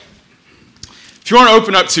If you want to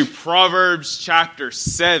open up to Proverbs chapter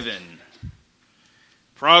 7,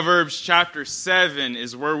 Proverbs chapter 7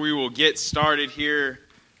 is where we will get started here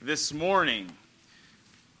this morning.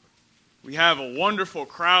 We have a wonderful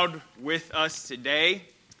crowd with us today.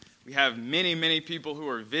 We have many people who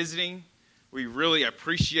are visiting. We really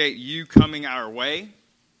appreciate you coming our way.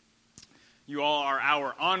 You all are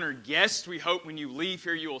our honored guests. We hope when you leave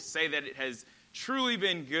here, you will say that it has truly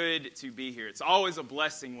been good to be here. It's always a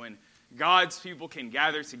blessing when God's people can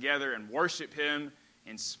gather together and worship Him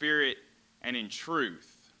in spirit and in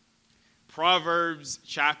truth. Proverbs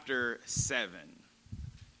chapter 7.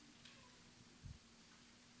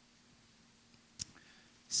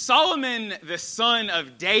 Solomon, the son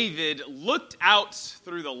of David, looked out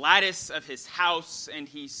through the lattice of his house and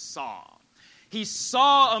he saw. He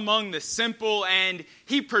saw among the simple and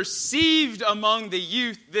he perceived among the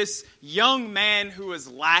youth this young man who was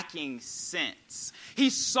lacking sense. He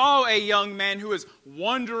saw a young man who was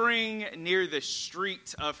wandering near the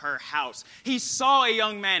street of her house. He saw a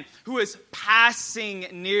young man who was passing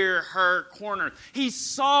near her corner. He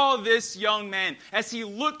saw this young man as he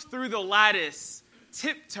looked through the lattice,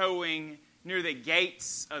 tiptoeing near the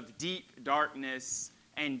gates of deep darkness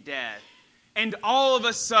and death. And all of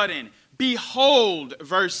a sudden, behold,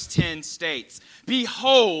 verse 10 states,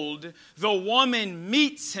 behold, the woman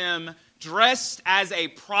meets him dressed as a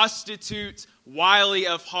prostitute, wily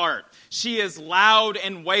of heart. She is loud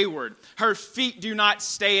and wayward. Her feet do not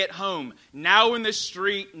stay at home. Now in the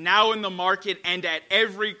street, now in the market, and at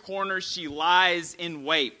every corner she lies in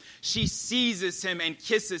wait. She seizes him and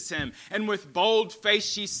kisses him, and with bold face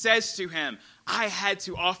she says to him, I had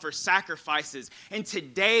to offer sacrifices, and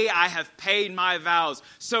today I have paid my vows.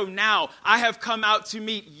 So now I have come out to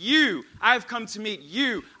meet you. I have come to meet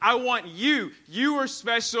you. I want you. You are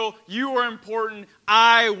special. You are important.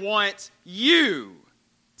 I want you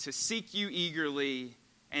to seek you eagerly,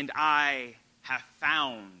 and I have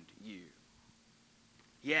found you.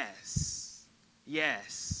 Yes.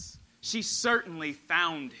 She certainly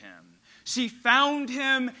found him. She found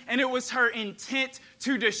him, and it was her intent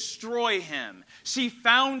to destroy him. She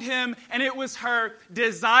found him, and it was her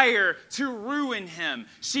desire to ruin him.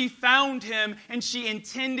 She found him, and she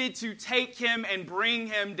intended to take him and bring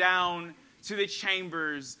him down to the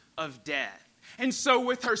chambers of death. And so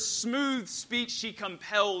with her smooth speech, she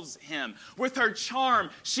compels him. With her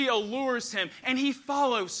charm, she allures him, and he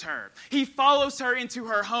follows her. He follows her into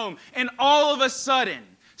her home, and all of a sudden,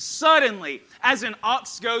 suddenly, as an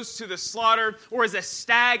ox goes to the slaughter, or as a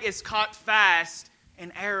stag is caught fast,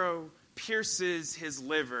 an arrow pierces his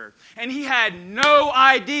liver. And he had no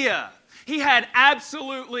idea. He had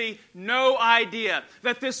absolutely no idea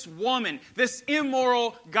that this woman, this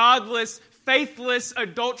immoral, godless, faithless,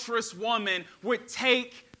 adulterous woman would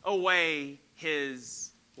take away his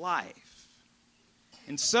life.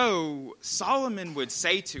 And so Solomon would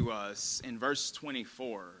say to us in verse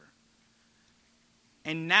 24,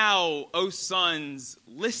 and now, O sons,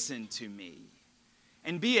 listen to me,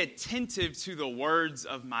 and be attentive to the words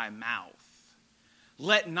of my mouth.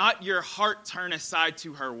 Let not your heart turn aside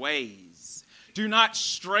to her ways. Do not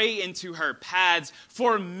stray into her paths,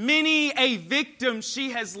 for many a victim she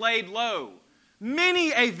has laid low.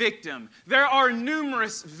 Many a victim. There are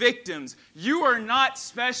numerous victims. You are not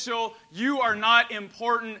special. You are not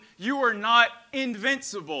important. You are not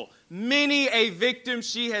invincible. Many a victim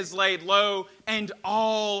she has laid low, and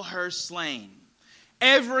all her slain.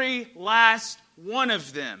 Every last one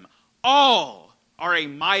of them. All are a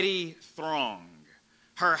mighty throng.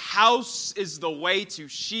 Her house is the way to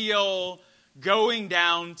Sheol, going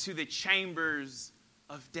down to the chambers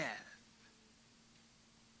of death.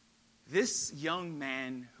 This young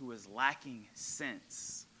man who was lacking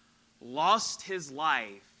sense lost his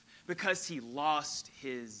life because he lost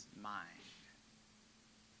his mind.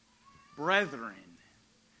 Brethren,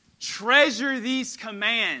 treasure these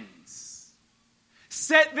commands.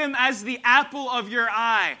 Set them as the apple of your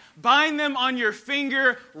eye. Bind them on your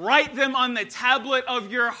finger. Write them on the tablet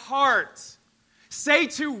of your heart. Say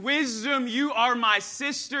to wisdom, you are my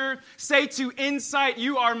sister. Say to insight,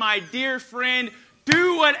 you are my dear friend.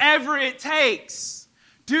 Do whatever it takes.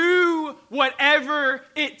 Do whatever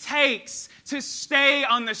it takes to stay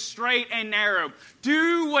on the straight and narrow.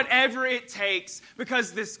 Do whatever it takes,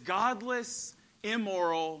 because this godless,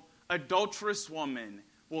 immoral, adulterous woman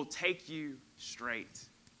will take you straight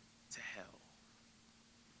to hell.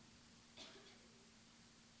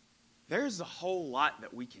 There's a whole lot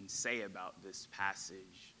that we can say about this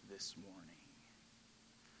passage this morning.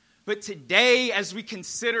 But today, as we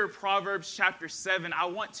consider Proverbs chapter 7, I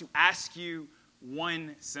want to ask you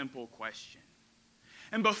one simple question.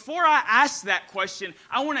 And before I ask that question,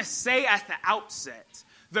 I want to say at the outset,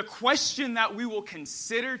 the question that we will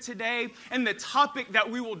consider today and the topic that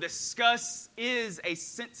we will discuss is a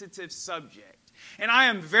sensitive subject. And I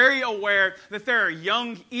am very aware that there are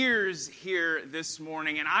young ears here this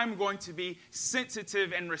morning, and I'm going to be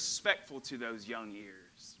sensitive and respectful to those young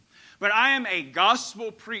ears. But I am a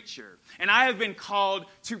gospel preacher, and I have been called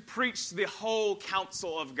to preach the whole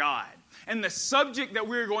counsel of God. And the subject that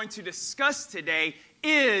we're going to discuss today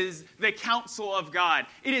is the counsel of God.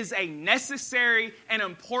 It is a necessary and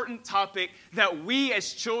important topic that we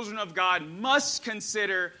as children of God must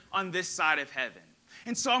consider on this side of heaven.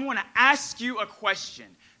 And so I'm going to ask you a question.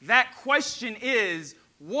 That question is,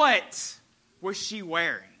 what was she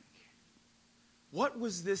wearing? What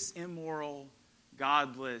was this immoral,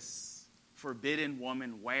 godless, forbidden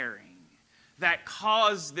woman wearing that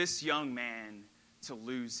caused this young man to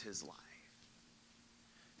lose his life?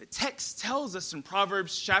 The text tells us in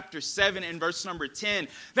Proverbs chapter 7 and verse number 10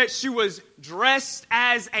 that she was dressed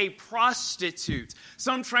as a prostitute.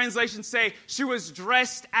 Some translations say she was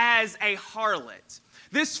dressed as a harlot.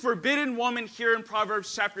 This forbidden woman here in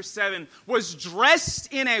Proverbs chapter 7 was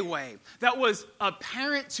dressed in a way that was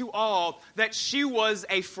apparent to all that she was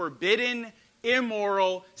a forbidden,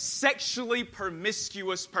 immoral, sexually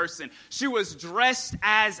promiscuous person. She was dressed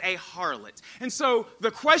as a harlot. And so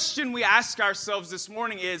the question we ask ourselves this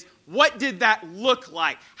morning is, what did that look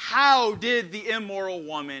like? How did the immoral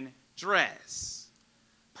woman dress?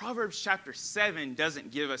 Proverbs chapter 7 doesn't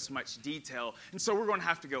give us much detail, and so we're going to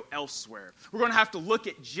have to go elsewhere. We're going to have to look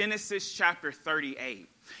at Genesis chapter 38.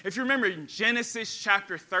 If you remember in Genesis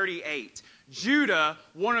chapter 38, Judah,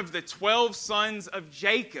 one of the 12 sons of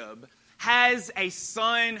Jacob, has a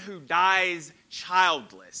son who dies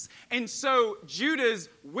childless. And so Judah's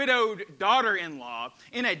widowed daughter-in-law,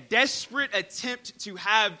 in a desperate attempt to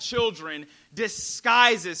have children,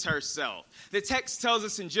 disguises herself. The text tells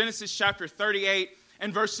us in Genesis chapter 38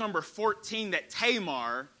 and verse number 14 that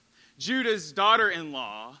Tamar, Judah's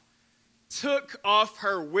daughter-in-law, took off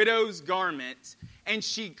her widow's garment and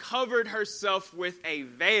she covered herself with a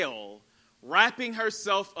veil, wrapping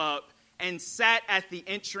herself up, and sat at the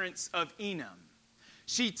entrance of Enom.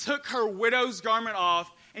 She took her widow's garment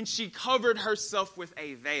off and she covered herself with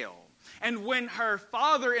a veil. And when her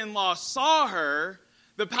father-in-law saw her,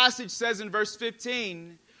 the passage says in verse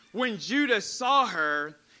 15, when Judah saw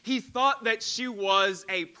her, he thought that she was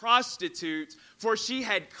a prostitute, for she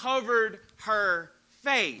had covered her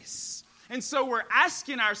face. And so we're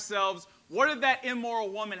asking ourselves, what did that immoral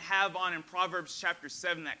woman have on in Proverbs chapter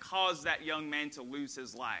 7 that caused that young man to lose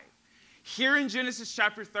his life? Here in Genesis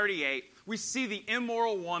chapter 38, we see the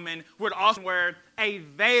immoral woman would often wear a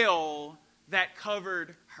veil that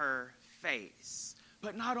covered her face.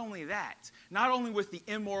 But not only that, not only would the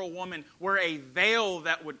immoral woman wear a veil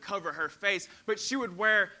that would cover her face, but she would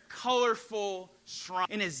wear colorful shrines.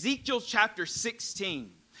 In Ezekiel chapter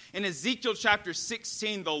 16,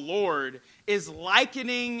 the Lord is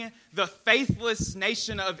likening the faithless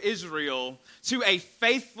nation of Israel to a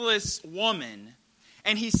faithless woman.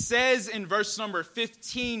 And he says in verse number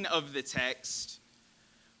 15 of the text,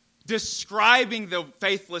 describing the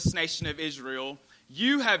faithless nation of Israel,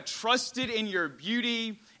 you have trusted in your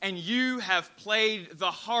beauty, and you have played the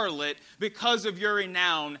harlot because of your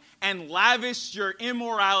renown, and lavished your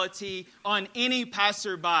immorality on any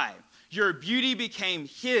passerby. Your beauty became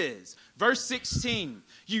his. Verse 16,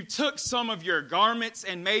 you took some of your garments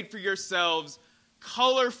and made for yourselves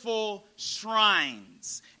colorful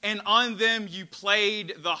shrines, and on them you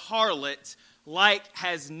played the harlot like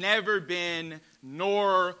has never been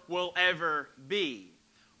nor will ever be.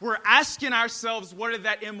 We're asking ourselves, what did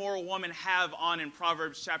that immoral woman have on in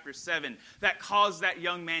Proverbs chapter 7 that caused that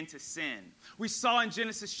young man to sin? We saw in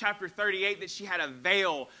Genesis chapter 38 that she had a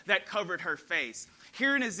veil that covered her face.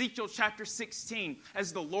 Here in Ezekiel chapter 16,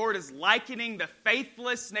 as the Lord is likening the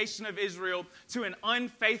faithless nation of Israel to an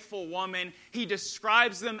unfaithful woman, he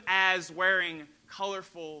describes them as wearing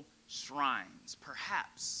colorful shrines.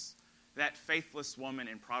 Perhaps that faithless woman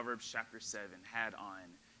in Proverbs chapter 7 had on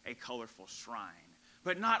a colorful shrine.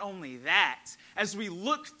 But not only that, as we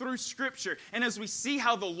look through Scripture and as we see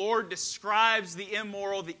how the Lord describes the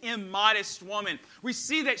immoral, the immodest woman, we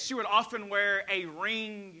see that she would often wear a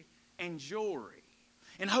ring and jewelry.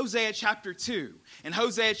 In Hosea chapter 2,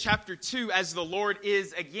 as the Lord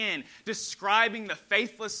is again describing the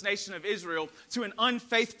faithless nation of Israel to an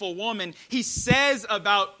unfaithful woman, he says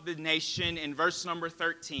about the nation in verse number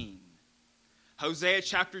 13. Hosea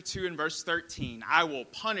chapter 2 and verse 13, I will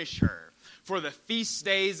punish her for the feast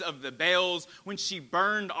days of the Baals when she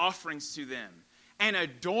burned offerings to them and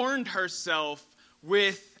adorned herself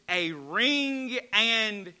with a ring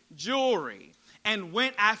and jewelry, and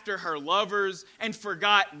went after her lovers and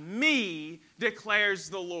forgot me, declares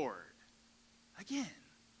the Lord. Again,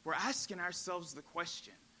 we're asking ourselves the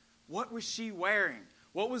question, what was she wearing?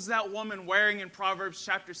 What was that woman wearing in Proverbs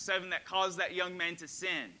chapter 7 that caused that young man to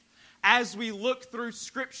sin? As we look through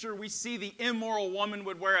Scripture, we see the immoral woman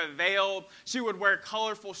would wear a veil. She would wear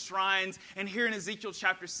colorful shrines. And here in Ezekiel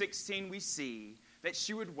chapter 16, we see that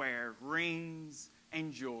she would wear rings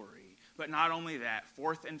and jewelry. But not only that,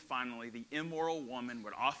 fourth and finally, the immoral woman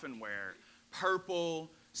would often wear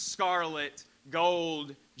purple, scarlet,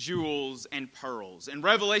 gold, jewels, and pearls. In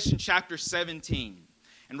Revelation chapter 17,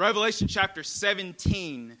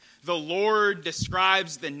 the Lord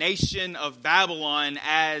describes the nation of Babylon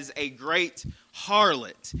as a great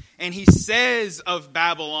harlot. And he says of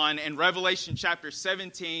Babylon in Revelation chapter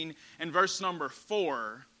 17 and verse number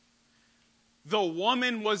 4, the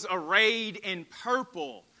woman was arrayed in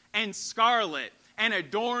purple and scarlet and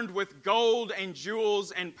adorned with gold and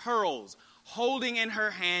jewels and pearls, holding in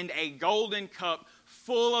her hand a golden cup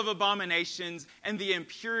full of abominations and the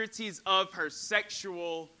impurities of her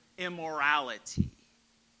sexual immorality.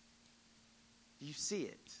 Do you see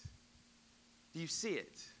it? Do you see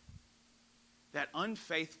it? That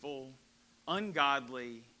unfaithful,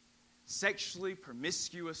 ungodly, sexually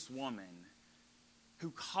promiscuous woman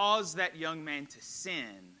who caused that young man to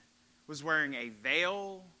sin was wearing a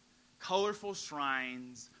veil, colorful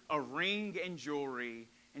shrines, a ring and jewelry,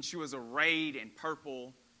 and she was arrayed in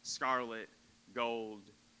purple, scarlet, gold,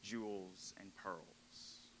 jewels, and pearls.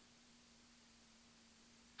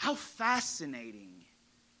 How fascinating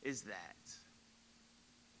is that?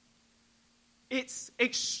 It's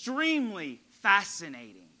extremely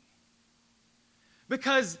fascinating.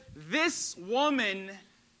 Because this woman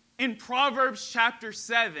in Proverbs chapter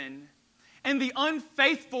 7 and the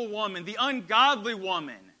unfaithful woman, the ungodly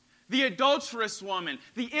woman, the adulterous woman,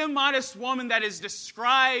 the immodest woman that is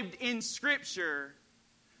described in Scripture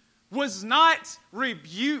was not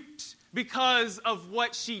rebuked because of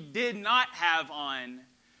what she did not have on.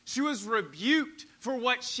 She was rebuked for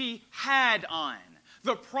what she had on.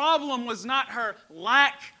 The problem was not her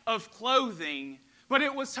lack of clothing, but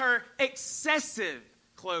it was her excessive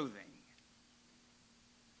clothing.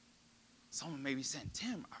 Someone may be saying,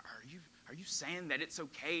 Tim, are you saying that it's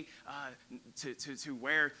okay to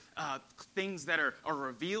wear things that are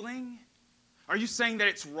revealing? Are you saying that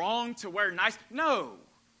it's wrong to wear nice? No,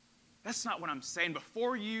 that's not what I'm saying.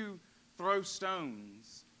 Before you throw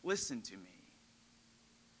stones, listen to me.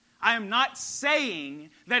 I am not saying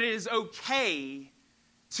that it is okay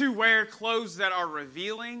to wear clothes that are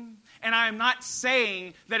revealing, and I am not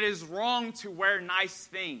saying that it is wrong to wear nice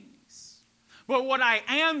things. But what I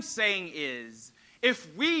am saying is,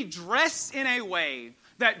 if we dress in a way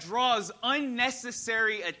that draws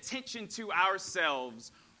unnecessary attention to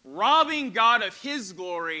ourselves, robbing God of His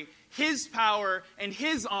glory, His power, and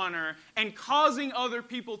His honor, and causing other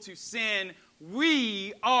people to sin,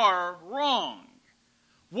 we are wrong.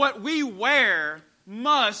 What we wear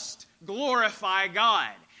must glorify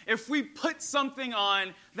God. If we put something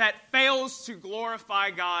on that fails to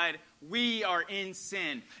glorify God, we are in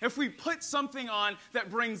sin. If we put something on that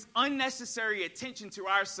brings unnecessary attention to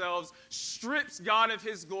ourselves, strips God of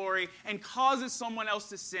His glory, and causes someone else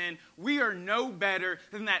to sin, we are no better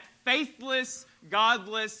than that faithless,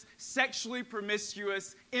 godless, sexually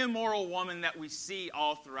promiscuous, immoral woman that we see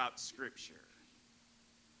all throughout Scripture.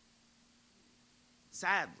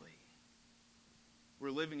 Sadly, we're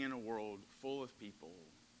living in a world full of people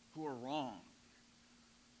who are wrong.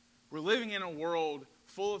 We're living in a world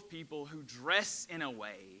full of people who dress in a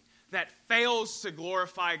way that fails to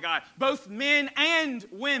glorify God, both men and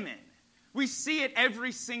women. We see it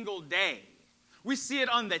every single day. We see it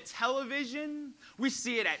on the television. We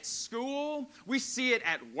see it at school. We see it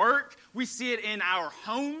at work. We see it in our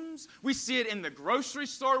homes. We see it in the grocery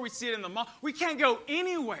store. We see it in the mall. We can't go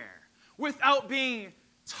anywhere without being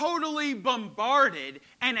totally bombarded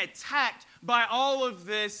and attacked by all of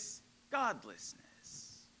this godlessness.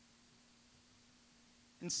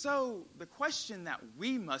 And so the question that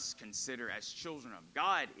we must consider as children of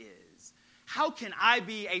God is, how can I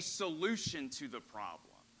be a solution to the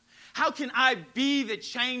problem? How can I be the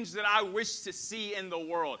change that I wish to see in the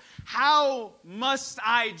world? How must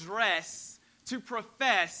I dress to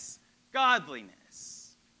profess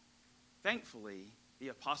godliness? Thankfully, the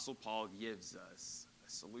Apostle Paul gives us a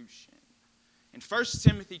solution. In 1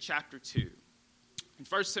 Timothy chapter 2,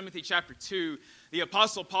 the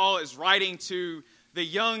Apostle Paul is writing to the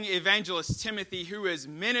young evangelist Timothy, who is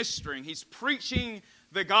ministering. He's preaching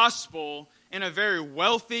the gospel in a very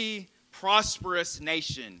wealthy, prosperous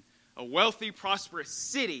nation a wealthy, prosperous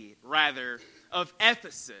city, rather, of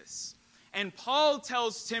Ephesus. And Paul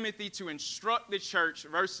tells Timothy to instruct the church,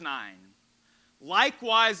 verse 9,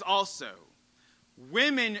 likewise also,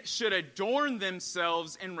 women should adorn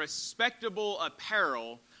themselves in respectable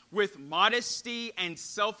apparel with modesty and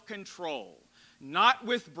self-control, not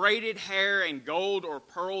with braided hair and gold or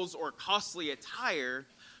pearls or costly attire,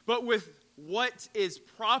 but with what is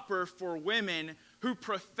proper for women who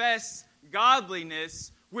profess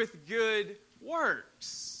godliness with good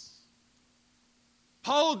works.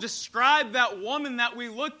 Paul described that woman that we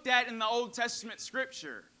looked at in the Old Testament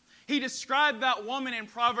scripture. He described that woman in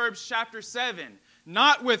Proverbs chapter 7,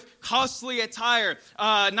 not with costly attire,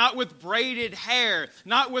 not with braided hair,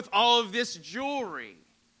 not with all of this jewelry.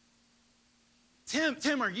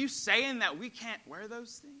 Tim, are you saying that we can't wear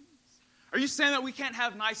those things? Are you saying that we can't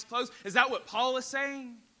have nice clothes? Is that what Paul is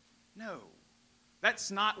saying? No.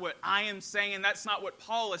 That's not what I am saying, and that's not what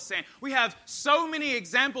Paul is saying. We have so many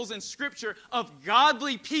examples in Scripture of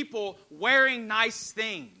godly people wearing nice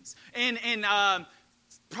things. In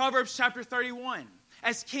Proverbs chapter 31,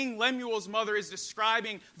 as King Lemuel's mother is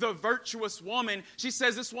describing the virtuous woman, she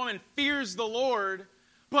says this woman fears the Lord,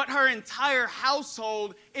 but her entire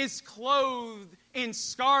household is clothed in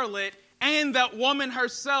scarlet, and that woman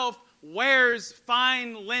herself wears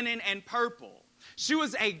fine linen and purple. She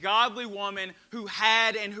was a godly woman who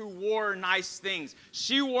had and who wore nice things.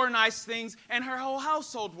 She wore nice things, and her whole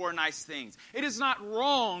household wore nice things. It is not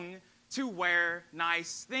wrong to wear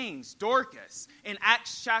nice things. Dorcas, in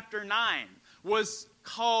Acts chapter 9, was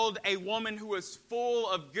called a woman who was full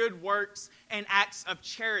of good works and acts of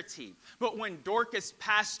charity. But when Dorcas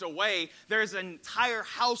passed away, there's an entire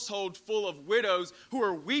household full of widows who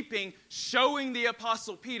are weeping, showing the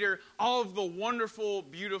Apostle Peter all of the wonderful,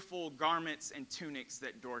 beautiful garments and tunics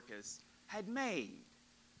that Dorcas had made.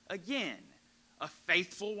 Again, a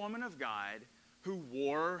faithful woman of God who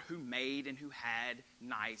wore, who made, and who had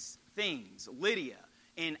nice things. Lydia,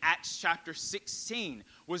 in Acts chapter 16,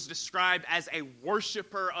 was described as a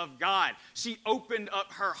worshiper of God. She opened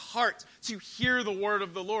up her heart to hear the word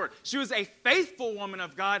of the Lord. She was a faithful woman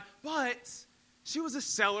of God, but she was a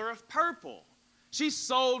seller of purple. She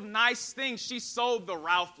sold nice things. She sold the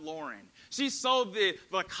Ralph Lauren. She sold the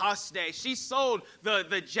Lacoste. She sold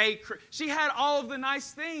the J. Crew. She had all of the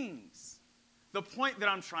nice things. The point that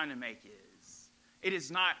I'm trying to make is, it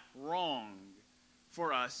is not wrong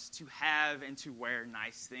for us to have and to wear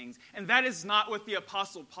nice things. And that is not what the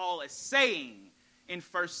Apostle Paul is saying in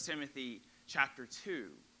 1 Timothy chapter 2.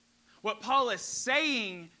 What Paul is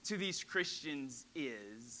saying to these Christians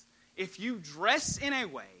is, if you dress in a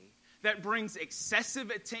way that brings excessive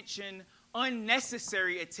attention,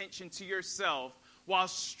 unnecessary attention to yourself, while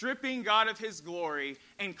stripping God of His glory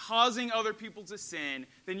and causing other people to sin,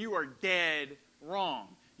 then you are dead wrong.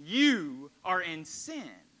 You are in sin.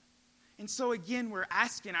 And so again, we're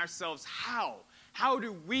asking ourselves, how? How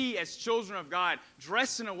do we as children of God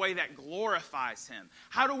dress in a way that glorifies Him?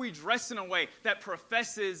 How do we dress in a way that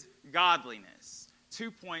professes godliness? 2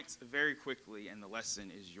 points very quickly, and the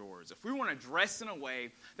lesson is yours. If we want to dress in a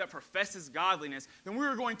way that professes godliness, then we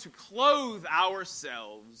are going to clothe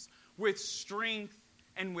ourselves with strength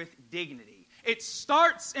and with dignity. It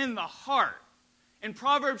starts in the heart. In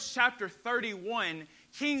Proverbs chapter 31,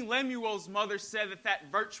 King Lemuel's mother said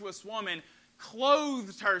that virtuous woman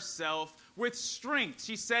clothed herself with strength.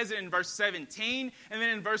 She says it in verse 17, and then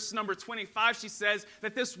in verse number 25, she says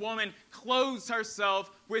that this woman clothes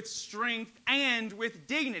herself with strength and with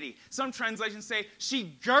dignity. Some translations say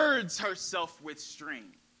she girds herself with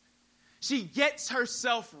strength. She gets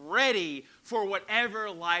herself ready for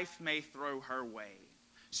whatever life may throw her way.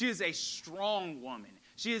 She is a strong woman.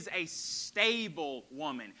 She is a stable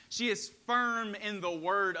woman. She is firm in the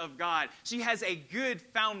Word of God. She has a good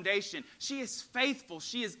foundation. She is faithful.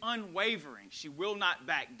 She is unwavering. She will not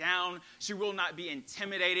back down. She will not be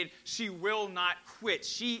intimidated. She will not quit.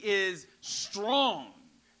 She is strong.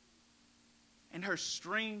 And her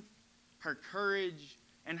strength, her courage,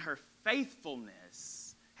 and her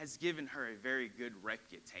faithfulness has given her a very good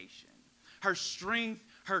reputation. Her strength,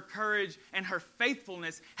 her courage, and her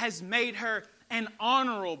faithfulness has made her an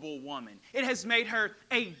honorable woman. It has made her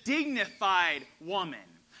a dignified woman.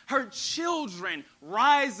 Her children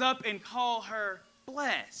rise up and call her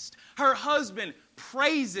blessed. Her husband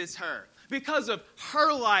praises her. Because of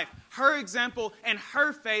her life, her example, and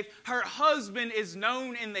her faith, her husband is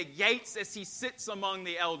known in the gates as he sits among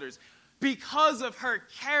the elders. Because of her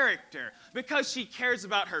character, because she cares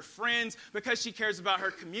about her friends, because she cares about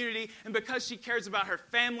her community, and because she cares about her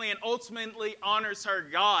family and ultimately honors her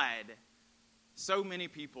God, so many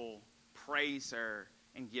people praise her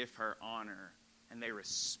and give her honor and they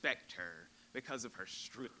respect her because of her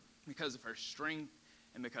strength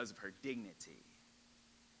and because of her dignity.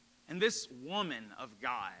 And this woman of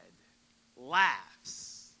God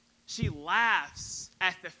laughs. She laughs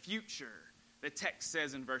at the future, the text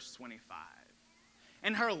says in verse 25.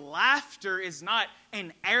 And her laughter is not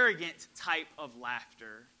an arrogant type of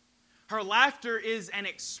laughter. Her laughter is an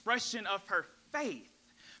expression of her faith,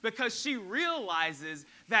 because she realizes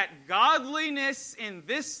that godliness in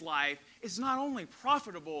this life is not only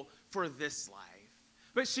profitable for this life,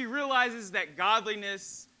 but she realizes that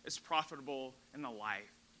godliness is profitable in the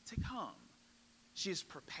life to come. She is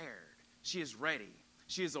prepared. She is ready.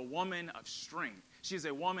 She is a woman of strength. She is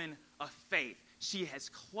a woman of faith. She has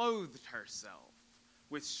clothed herself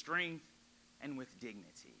with strength and with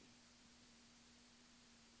dignity.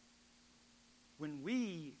 When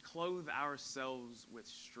we clothe ourselves with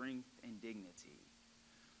strength and dignity,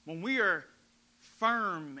 when we are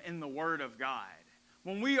firm in the Word of God,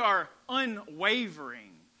 when we are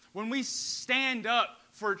unwavering, when we stand up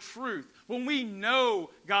for truth, when we know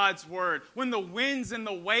God's Word, when the winds and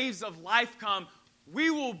the waves of life come, we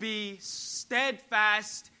will be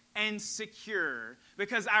steadfast and secure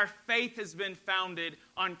because our faith has been founded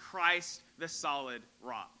on Christ, the solid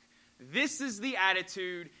rock. This is the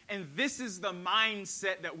attitude and this is the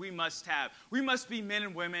mindset that we must have. We must be men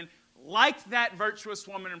and women like that virtuous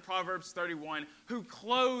woman in Proverbs 31 who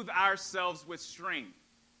clothe ourselves with strength.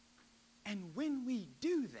 And when we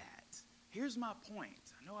do that, here's my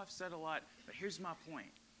point. I know I've said a lot, but here's my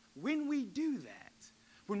point. When we do that,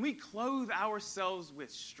 when we clothe ourselves with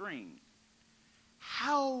strength,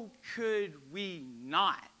 how could we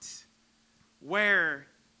not wear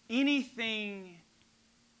anything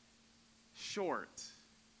short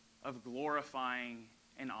of glorifying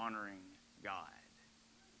and honoring God?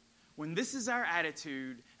 When this is our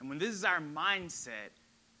attitude and when this is our mindset,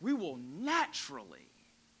 we will naturally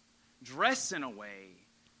dress in a way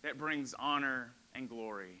that brings honor and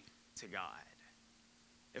glory to God.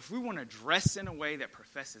 If we want to dress in a way that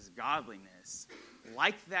professes godliness,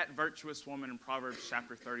 like that virtuous woman in Proverbs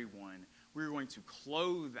chapter 31, we're going to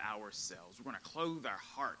clothe ourselves. We're going to clothe our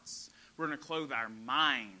hearts. We're going to clothe our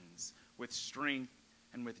minds with strength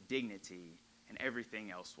and with dignity, and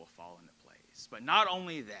everything else will fall into place. But not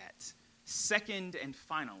only that, second and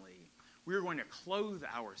finally, we're going to clothe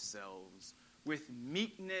ourselves with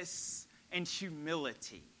meekness and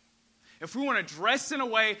humility. If we want to dress in a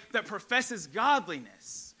way that professes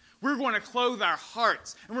godliness, we're going to clothe our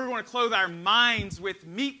hearts and we're going to clothe our minds with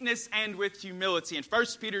meekness and with humility. In 1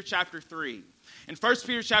 Peter chapter 3,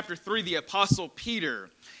 the Apostle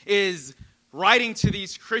Peter is writing to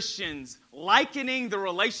these Christians, likening the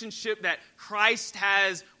relationship that Christ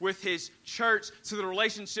has with his church to the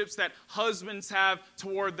relationships that husbands have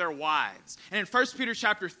toward their wives. And in 1 Peter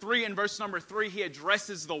chapter 3 and verse number 3, he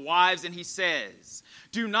addresses the wives and he says,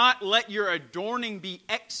 "Do not let your adorning be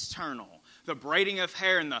external, the braiding of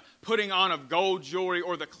hair and the putting on of gold jewelry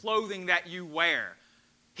or the clothing that you wear."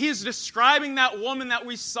 He is describing that woman that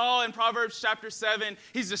we saw in Proverbs chapter 7.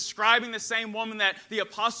 He's describing the same woman that the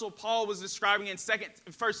Apostle Paul was describing in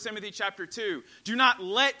 1 Timothy chapter 2. Do not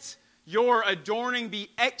let your adorning be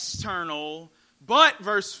external, but,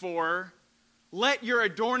 verse 4, let your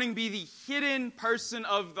adorning be the hidden person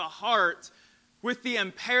of the heart with the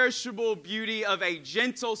imperishable beauty of a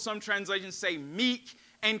gentle, some translations say meek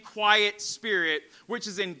and quiet spirit, which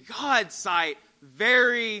is in God's sight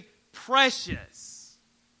very precious.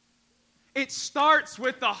 It starts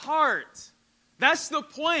with the heart. That's the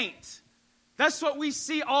point. That's what we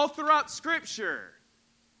see all throughout Scripture.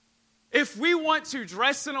 If we want to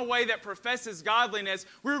dress in a way that professes godliness,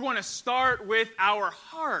 we're going to start with our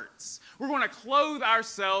hearts. We're going to clothe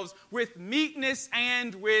ourselves with meekness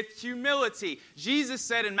and with humility. Jesus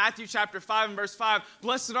said in Matthew chapter 5 and verse 5,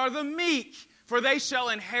 "Blessed are the meek, for they shall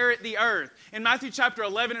inherit the earth." In Matthew chapter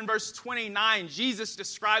 11 and verse 29, Jesus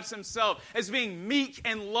describes himself as being meek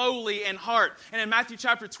and lowly in heart. And in Matthew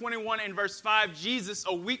chapter 21 and verse 5, Jesus,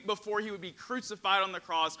 a week before he would be crucified on the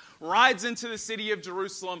cross, rides into the city of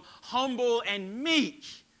Jerusalem, humble and meek,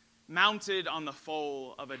 mounted on the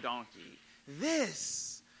foal of a donkey.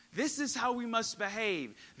 This is how we must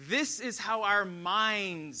behave. This is how our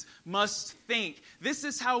minds must think. This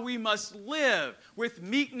is how we must live, with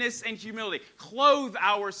meekness and humility. Clothe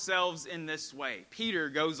ourselves in this way. Peter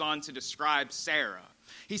goes on to describe Sarah.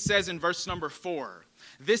 He says in verse number 4,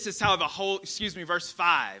 verse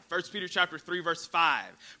 5, 1 Peter chapter 3, verse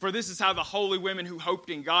 5, "For this is how the holy women who hoped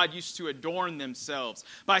in God used to adorn themselves,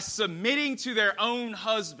 by submitting to their own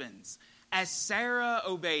husbands, as Sarah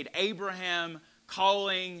obeyed Abraham,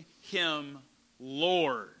 calling him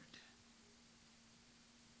Lord."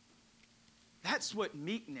 That's what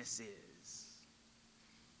meekness is.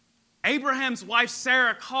 Abraham's wife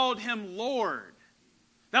Sarah called him Lord.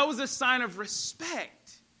 That was a sign of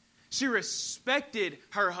respect. She respected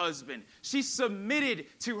her husband. She submitted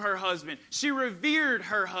to her husband. She revered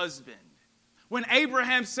her husband. When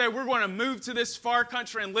Abraham said, we're going to move to this far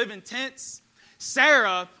country and live in tents,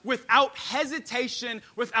 Sarah, without hesitation,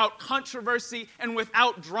 without controversy, and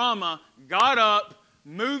without drama, got up,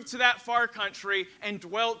 moved to that far country, and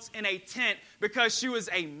dwelt in a tent because she was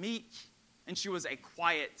a meek and she was a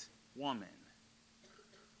quiet woman.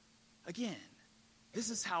 Again, this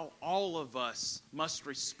is how all of us must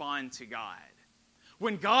respond to God.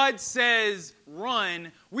 When God says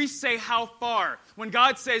run, we say how far. When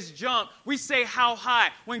God says jump, we say how high.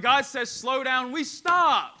 When God says slow down, we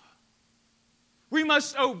stop. We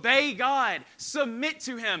must obey God, submit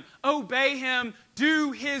to Him, obey Him,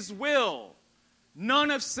 do His will. None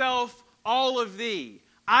of self, all of thee.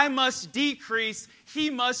 I must decrease, He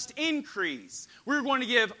must increase. We're going to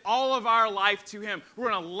give all of our life to Him. We're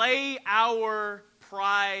going to lay our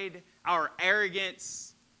pride, our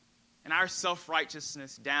arrogance, and our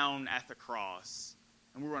self-righteousness down at the cross.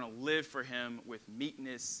 And we're going to live for Him with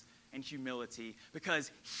meekness and humility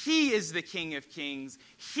because He is the King of kings.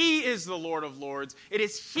 He is the Lord of lords. It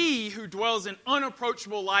is He who dwells in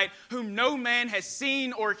unapproachable light, whom no man has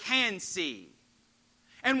seen or can see.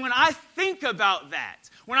 And when I think about that,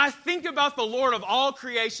 when I think about the Lord of all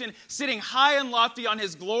creation sitting high and lofty on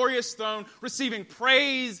His glorious throne, receiving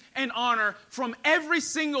praise and honor from every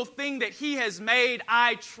single thing that He has made,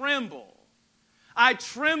 I tremble. I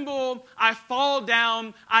tremble, I fall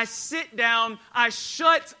down, I sit down, I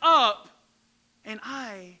shut up, and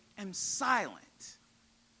I am silent.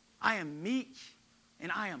 I am meek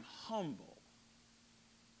and I am humble.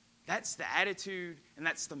 That's the attitude and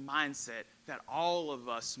that's the mindset that all of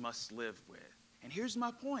us must live with. And here's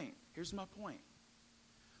my point.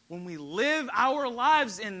 When we live our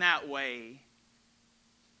lives in that way,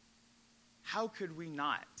 how could we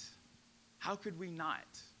not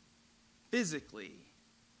physically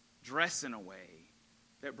dress in a way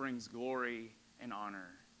that brings glory and honor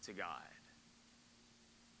to God?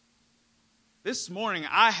 This morning,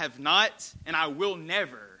 I have not, and I will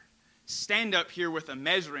never, stand up here with a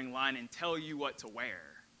measuring line and tell you what to wear.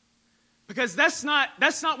 Because that's not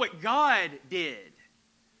what God did.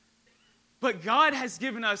 But God has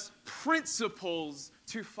given us principles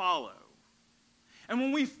to follow. And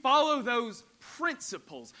when we follow those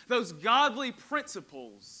principles, those godly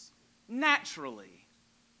principles, naturally,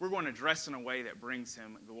 we're going to dress in a way that brings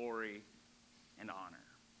Him glory and honor.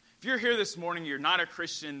 If you're here this morning, you're not a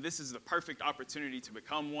Christian, this is the perfect opportunity to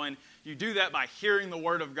become one. You do that by hearing the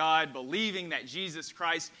Word of God, believing that Jesus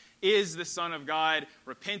Christ is the Son of God,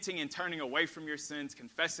 repenting and turning away from your sins,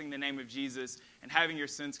 confessing the name of Jesus, and having your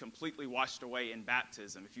sins completely washed away in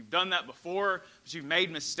baptism. If you've done that before, but you've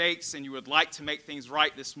made mistakes and you would like to make things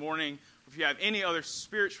right this morning, or if you have any other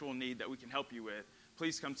spiritual need that we can help you with,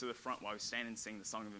 please come to the front while we stand and sing the song of